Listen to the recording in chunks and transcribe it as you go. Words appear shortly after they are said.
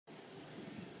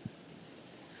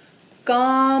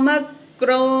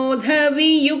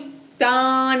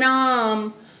कामक्रोधवियुक्तानां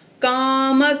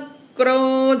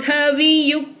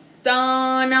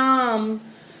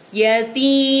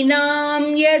यतीनां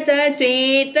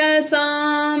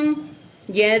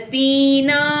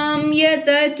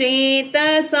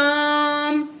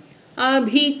यतचेतसाम्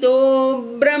अभितो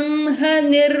ब्रह्मनिर्वाणं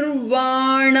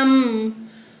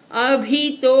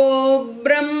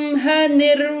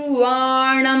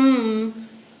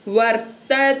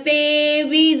वर्तते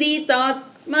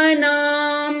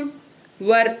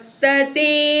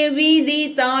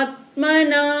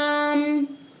विदितात्मनाम्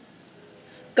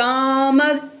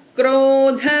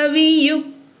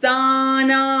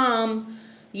कामक्रोधवियुक्तानां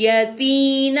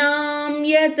यतीनां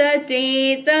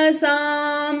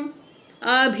यतचेतसाम्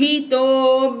अभितो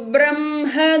ब्रह्मनिर्वाणं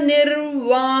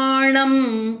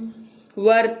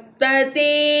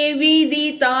वर्तते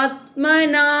विदितात्मनाम्।